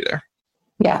diversity there.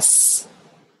 Yes.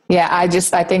 Yeah. I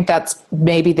think that's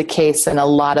maybe the case in a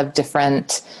lot of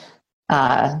different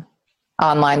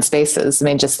online spaces. I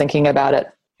mean, just thinking about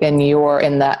it in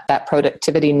that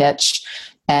productivity niche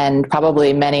and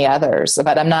probably many others,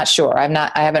 but I'm not sure. I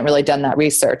haven't really done that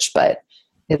research, but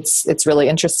it's really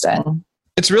interesting.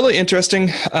 It's really interesting.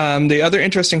 The other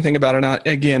interesting thing about it,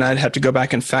 again, I'd have to go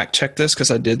back and fact check this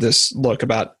because I did this look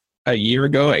about a year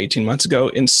ago, 18 months ago,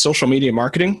 in social media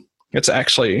marketing. It's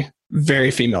actually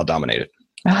very female dominated.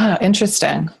 Ah,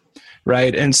 interesting.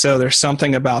 Right. And so there's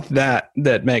something about that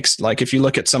makes, like, if you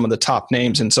look at some of the top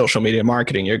names in social media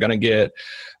marketing, you're going to get,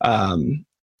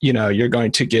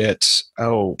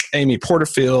 Amy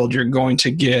Porterfield, you're going to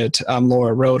get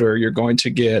Laura Roeder, you're going to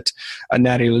get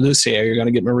Natalie Lucier, you're going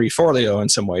to get Marie Forleo in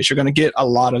some ways. You're going to get a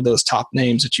lot of those top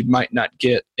names that you might not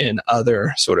get in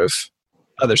other sort of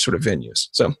venues.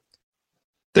 So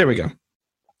there we go.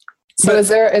 So is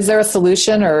there a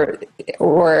solution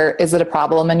or is it a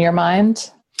problem in your mind?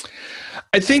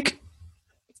 I think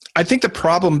the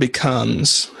problem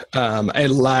becomes a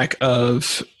lack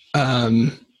of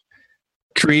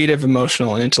creative,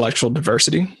 emotional, and intellectual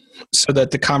diversity, so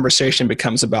that the conversation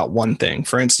becomes about one thing.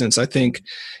 For instance, I think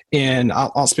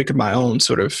I'll speak of my own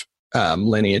sort of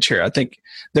lineage here. I think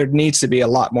there needs to be a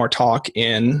lot more talk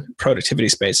in productivity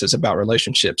spaces about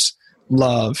relationships,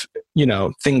 love,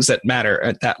 things that matter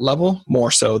at that level,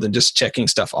 more so than just checking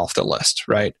stuff off the list,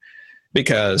 right?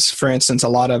 Because, for instance, a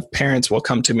lot of parents will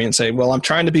come to me and say, well, I'm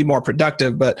trying to be more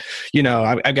productive, but,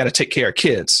 I've got to take care of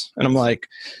kids. And I'm like,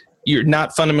 you're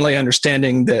not fundamentally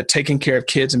understanding that taking care of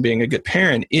kids and being a good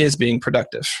parent is being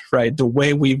productive, right? The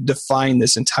way we've defined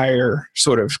this entire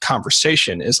sort of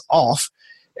conversation is off.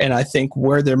 And I think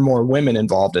where there are more women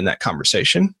involved in that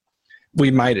conversation,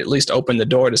 we might at least open the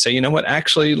door to say, you know what,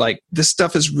 actually, like, this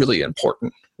stuff is really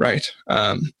important, right?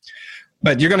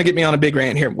 But you're going to get me on a big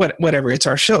rant here. Whatever, it's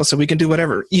our show, so we can do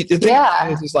whatever. The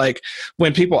thing is like,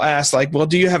 when people ask, like, well,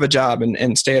 do you have a job?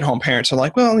 And stay-at-home parents are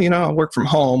like, well, I work from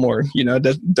home, or,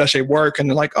 does she work? And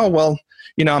they're like, oh, well,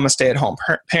 I'm a stay-at-home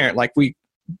parent. Like, we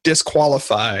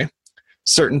disqualify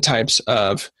certain types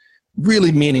of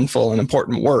really meaningful and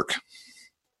important work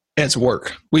as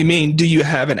work. We mean, do you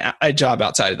have a job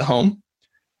outside of the home?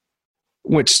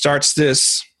 Which starts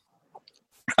this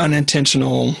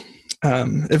unintentional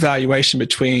evaluation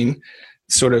between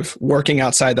sort of working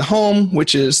outside the home,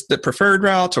 which is the preferred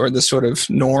route or the sort of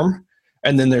norm,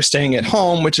 and then they're staying at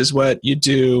home, which is what you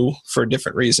do for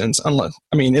different reasons.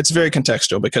 It's very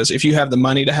contextual, because if you have the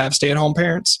money to have stay-at-home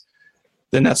parents,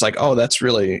 then that's like, oh, that's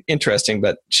really interesting,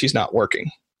 but she's not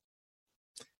working.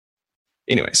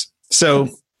 Anyways, so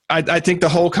I think the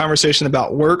whole conversation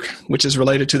about work, which is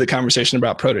related to the conversation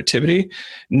about productivity,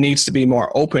 needs to be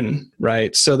more open,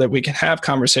 right? So that we can have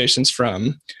conversations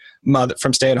from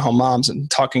stay-at-home moms, and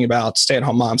talking about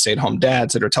stay-at-home moms, stay-at-home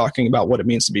dads that are talking about what it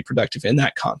means to be productive in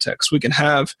that context. We can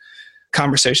have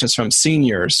conversations from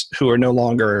seniors who are no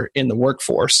longer in the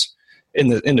workforce, in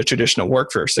the traditional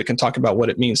workforce, that can talk about what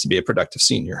it means to be a productive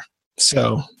senior.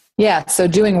 So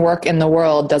doing work in the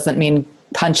world doesn't mean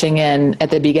punching in at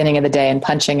the beginning of the day and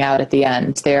punching out at the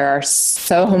end. There are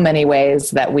so many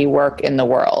ways that we work in the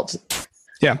world.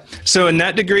 Yeah. So in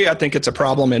that degree, I think it's a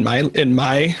problem in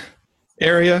my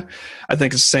area. I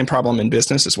think it's the same problem in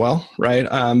business as well, right?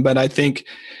 But I think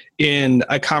in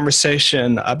a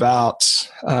conversation about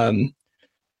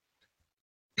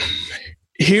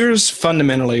here's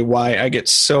fundamentally why I get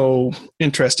so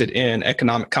interested in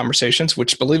economic conversations,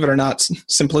 which, believe it or not,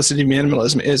 simplicity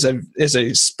minimalism is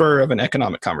a spur of an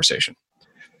economic conversation.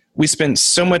 We spend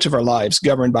so much of our lives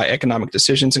governed by economic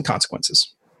decisions and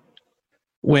consequences.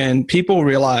 When people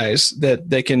realize that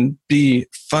they can be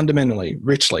fundamentally,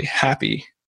 richly happy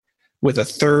with a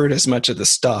third as much of the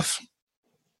stuff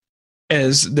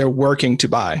as they're working to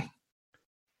buy,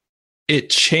 it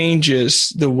changes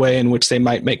the way in which they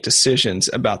might make decisions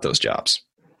about those jobs.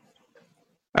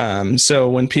 So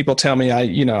when people tell me,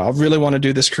 I really want to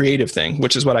do this creative thing,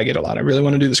 which is what I get a lot. I really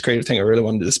want to do this creative thing. I really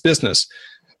want to do this business,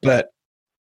 but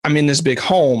I'm in this big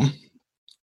home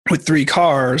with 3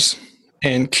 cars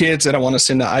and kids that I want to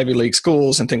send to Ivy League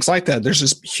schools and things like that. There's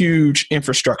this huge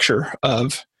infrastructure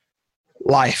of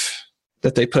life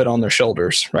that they put on their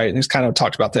shoulders, right? And it's kind of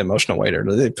talked about the emotional weight.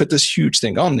 They put this huge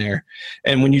thing on there.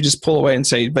 And when you just pull away and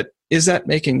say, but is that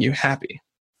making you happy?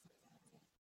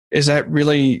 is that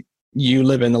really you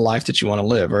living the life that you want to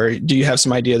live? Or do you have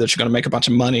some idea that you're going to make a bunch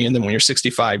of money and then when you're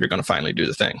 65, you're going to finally do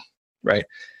the thing, right?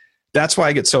 That's why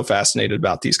I get so fascinated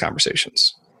about these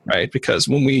conversations, right? Because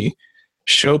when we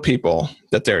show people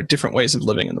that there are different ways of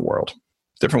living in the world,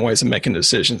 different ways of making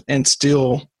decisions, and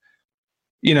still,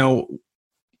 your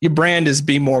brand is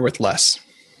be more with less,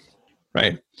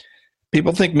 right?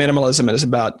 People think minimalism is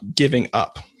about giving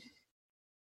up.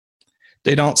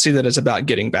 They don't see that it's about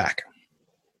getting back.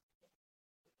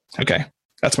 Okay,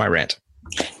 that's my rant.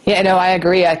 Yeah, no, I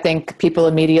agree. I think people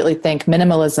immediately think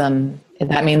minimalism,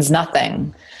 that means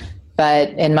nothing. But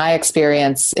in my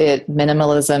experience,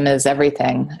 minimalism is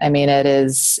everything. I mean, it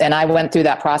is, and I went through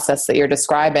that process that you're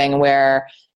describing where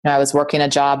I was working a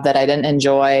job that I didn't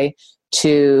enjoy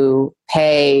to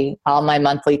pay all my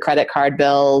monthly credit card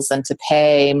bills and to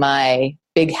pay my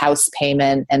big house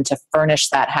payment and to furnish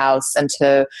that house and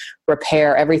to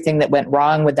repair everything that went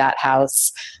wrong with that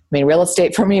house. I mean, real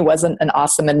estate for me wasn't an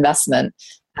awesome investment.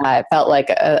 It felt like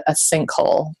a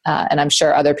sinkhole. And I'm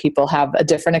sure other people have a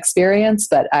different experience,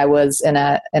 but I was in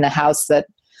a house that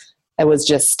it was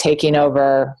just taking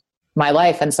over my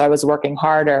life. And so I was working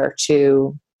harder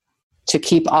to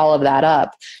keep all of that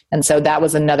up. And so that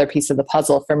was another piece of the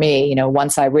puzzle for me.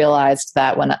 Once I realized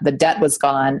that when the debt was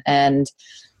gone and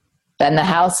then the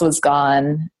house was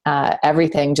gone,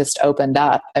 everything just opened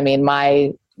up. I mean,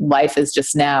 my life is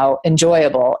just now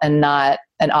enjoyable and not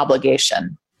an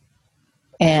obligation.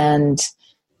 And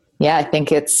yeah, I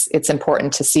think it's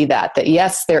important to see that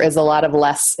yes, there is a lot of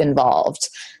less involved.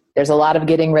 There's a lot of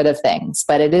getting rid of things,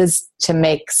 but it is to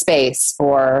make space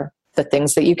for the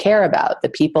things that you care about, the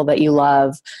people that you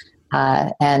love,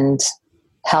 and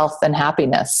health and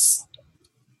happiness.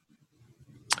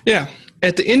 Yeah.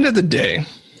 At the end of the day,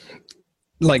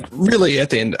 like really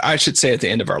at the end, I should say at the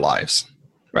end of our lives,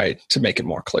 right? To make it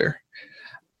more clear.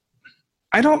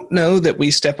 I don't know that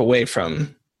we step away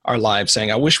from our lives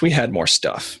saying, I wish we had more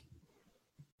stuff,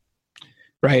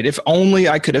 right? If only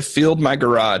I could have filled my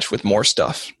garage with more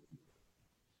stuff.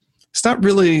 It's not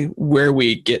really where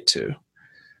we get to.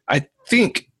 I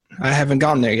think I haven't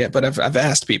gone there yet, but I've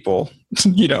asked people,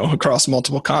 across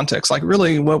multiple contexts, like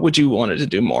really, what would you want it to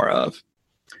do more of?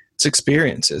 It's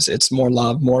experiences. It's more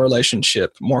love, more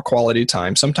relationship, more quality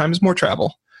time, sometimes more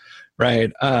travel,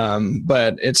 right?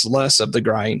 But it's less of the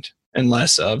grind and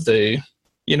less of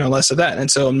less of that. And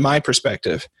so in my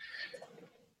perspective,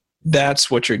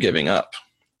 that's what you're giving up.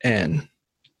 And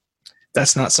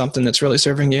that's not something that's really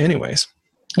serving you anyways.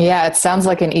 Yeah, it sounds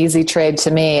like an easy trade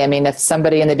to me. I mean, if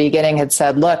somebody in the beginning had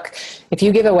said, look, if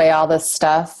you give away all this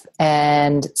stuff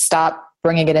and stop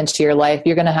bringing it into your life,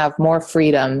 you're going to have more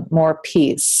freedom, more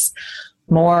peace,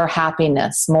 more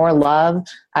happiness, more love.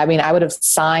 I mean, I would have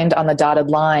signed on the dotted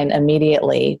line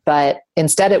immediately, but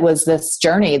instead it was this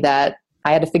journey that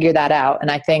I had to figure that out.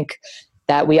 And I think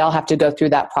that we all have to go through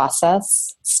that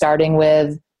process, starting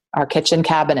with our kitchen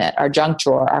cabinet, our junk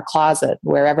drawer, our closet,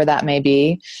 wherever that may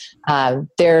be.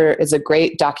 There is a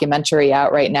great documentary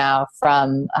out right now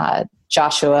from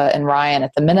Joshua and Ryan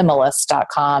at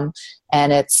theminimalist.com.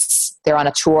 And they're on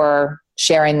a tour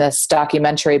sharing this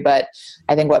documentary, but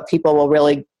I think what people will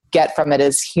really get from it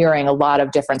is hearing a lot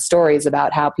of different stories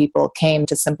about how people came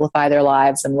to simplify their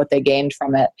lives and what they gained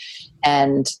from it.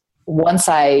 And once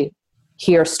I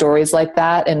hear stories like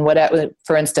that, and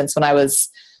for instance, when I was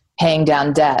paying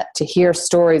down debt, to hear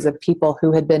stories of people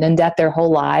who had been in debt their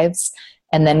whole lives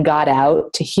and then got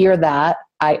out, to hear that,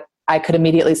 I could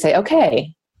immediately say,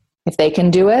 okay, if they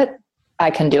can do it, I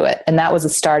can do it. And that was a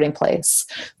starting place.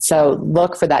 So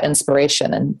look for that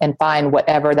inspiration and find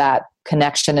whatever that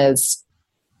connection is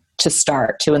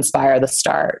to inspire the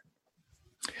start.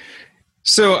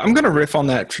 So I'm going to riff on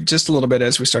that for just a little bit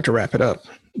as we start to wrap it up,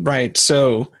 right?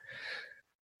 So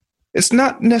it's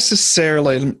not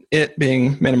necessarily it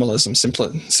being minimalism,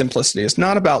 simplicity. It's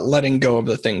not about letting go of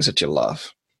the things that you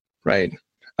love, right?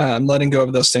 Letting go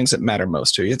of those things that matter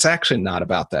most to you. It's actually not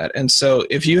about that. And so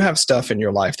if you have stuff in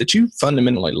your life that you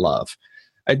fundamentally love,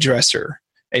 a dresser,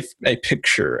 a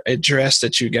picture, a dress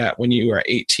that you got when you were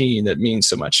 18 that means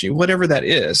so much to you, whatever that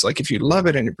is, like if you love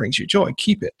it and it brings you joy,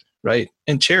 keep it, right?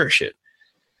 And cherish it.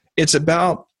 It's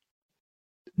about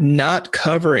not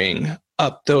covering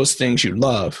up those things you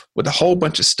love with a whole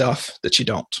bunch of stuff that you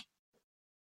don't,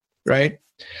 right?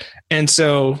 And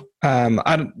so I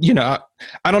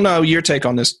don't know your take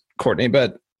on this, Courtney,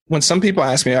 but when some people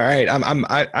ask me, all right,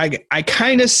 I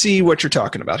kind of see what you're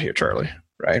talking about here, Charlie,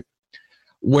 right?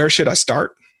 Where should I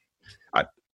start?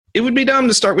 It would be dumb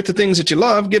to start with the things that you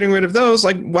love, getting rid of those.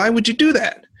 Like, why would you do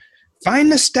that? Find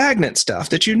the stagnant stuff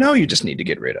that you know you just need to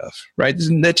get rid of, right?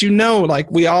 That like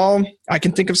I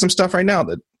can think of some stuff right now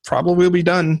that probably will be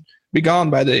gone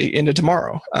by the end of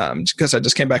tomorrow, because I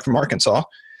just came back from Arkansas,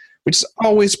 which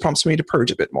always prompts me to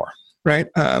purge a bit more, right?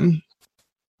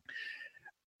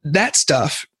 That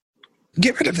stuff,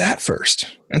 get rid of that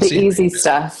first. And the easy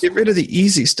stuff. Get rid of the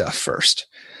easy stuff first.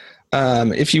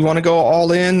 If you want to go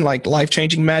all in, like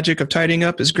life-changing magic of tidying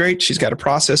up is great. She's got a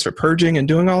process for purging and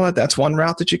doing all that. That's one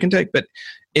route that you can take. But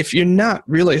if you're not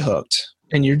really hooked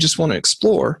and you just want to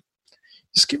explore,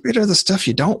 just get rid of the stuff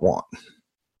you don't want.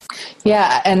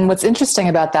 Yeah. And what's interesting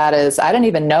about that is I didn't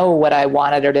even know what I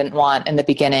wanted or didn't want in the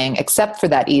beginning, except for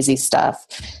that easy stuff.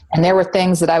 And there were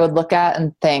things that I would look at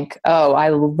and think, oh, I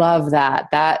love that.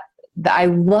 I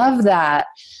love that.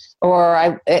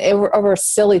 Or over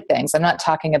silly things. I'm not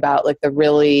talking about like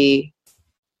the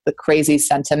crazy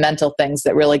sentimental things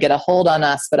that really get a hold on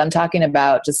us, but I'm talking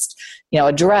about just,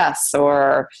 a dress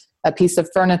or a piece of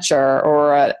furniture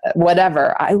or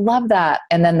whatever. I love that.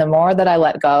 And then the more that I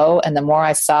let go and the more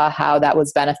I saw how that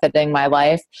was benefiting my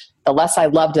life, the less I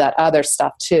loved that other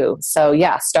stuff too. So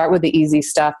yeah, start with the easy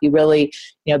stuff. You really,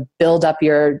 build up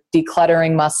your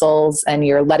decluttering muscles and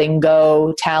your letting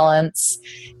go talents.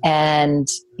 And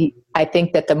I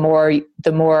think that the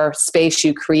more space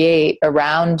you create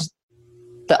around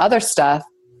the other stuff,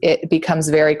 it becomes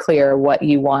very clear what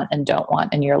you want and don't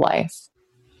want in your life.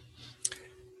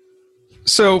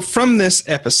 So from this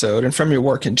episode and from your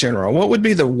work in general, what would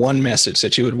be the one message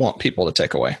that you would want people to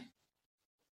take away?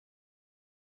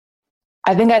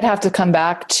 I think I'd have to come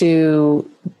back to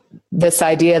this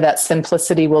idea that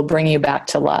simplicity will bring you back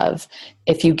to love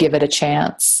if you give it a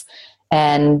chance,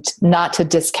 and not to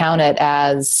discount it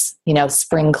as,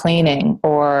 spring cleaning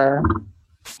or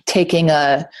taking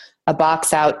a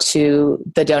box out to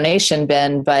the donation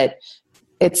bin, but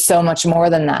it's so much more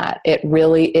than that. It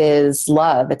really is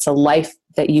love. It's a life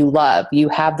that you love. You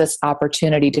have this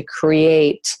opportunity to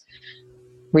create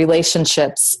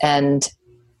relationships and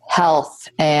health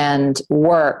and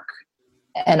work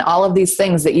and all of these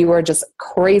things that you are just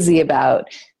crazy about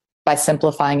by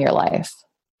simplifying your life.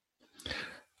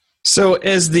 So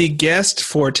as the guest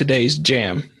for today's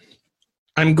jam,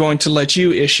 I'm going to let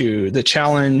you issue the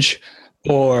challenge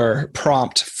or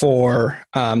prompt for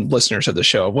listeners of the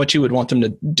show, what you would want them to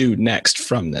do next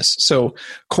from this. So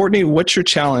Courtney, what's your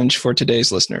challenge for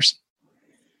today's listeners?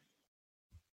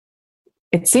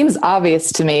 It seems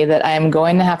obvious to me that I am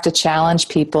going to have to challenge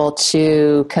people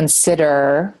to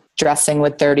consider dressing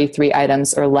with 33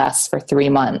 items or less for 3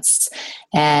 months.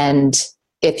 And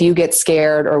if you get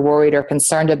scared or worried or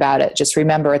concerned about it, just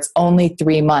remember it's only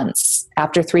 3 months.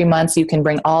 After 3 months, you can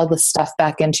bring all the stuff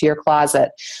back into your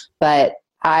closet. But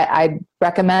I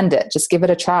recommend it. Just give it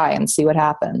a try and see what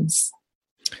happens.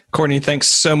 Courtney, thanks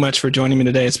so much for joining me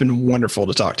today. It's been wonderful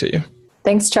to talk to you.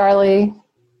 Thanks, Charlie.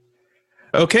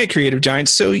 Okay, Creative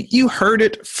Giants. So you heard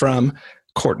it from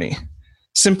Courtney.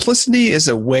 Simplicity is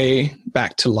a way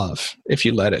back to love if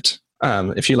you let it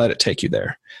take you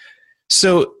there.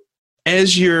 So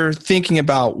as you're thinking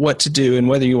about what to do and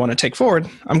whether you want to take forward,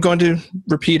 I'm going to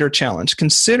repeat our challenge.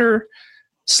 Consider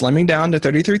slimming down to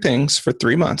 33 things for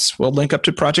 3 months. We'll link up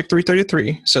to Project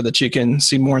 333 so that you can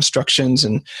see more instructions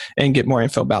and get more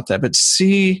info about that. But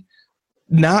see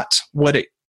not what it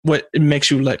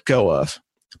makes you let go of,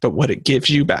 but what it gives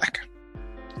you back.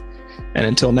 And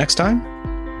until next time,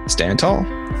 stand tall.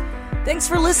 Thanks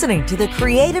for listening to the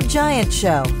Creative Giant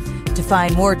Show. To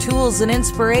find more tools and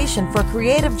inspiration for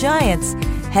creative giants,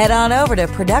 head on over to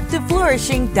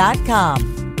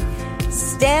productiveflourishing.com.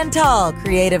 Stand tall,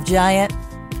 Creative Giant.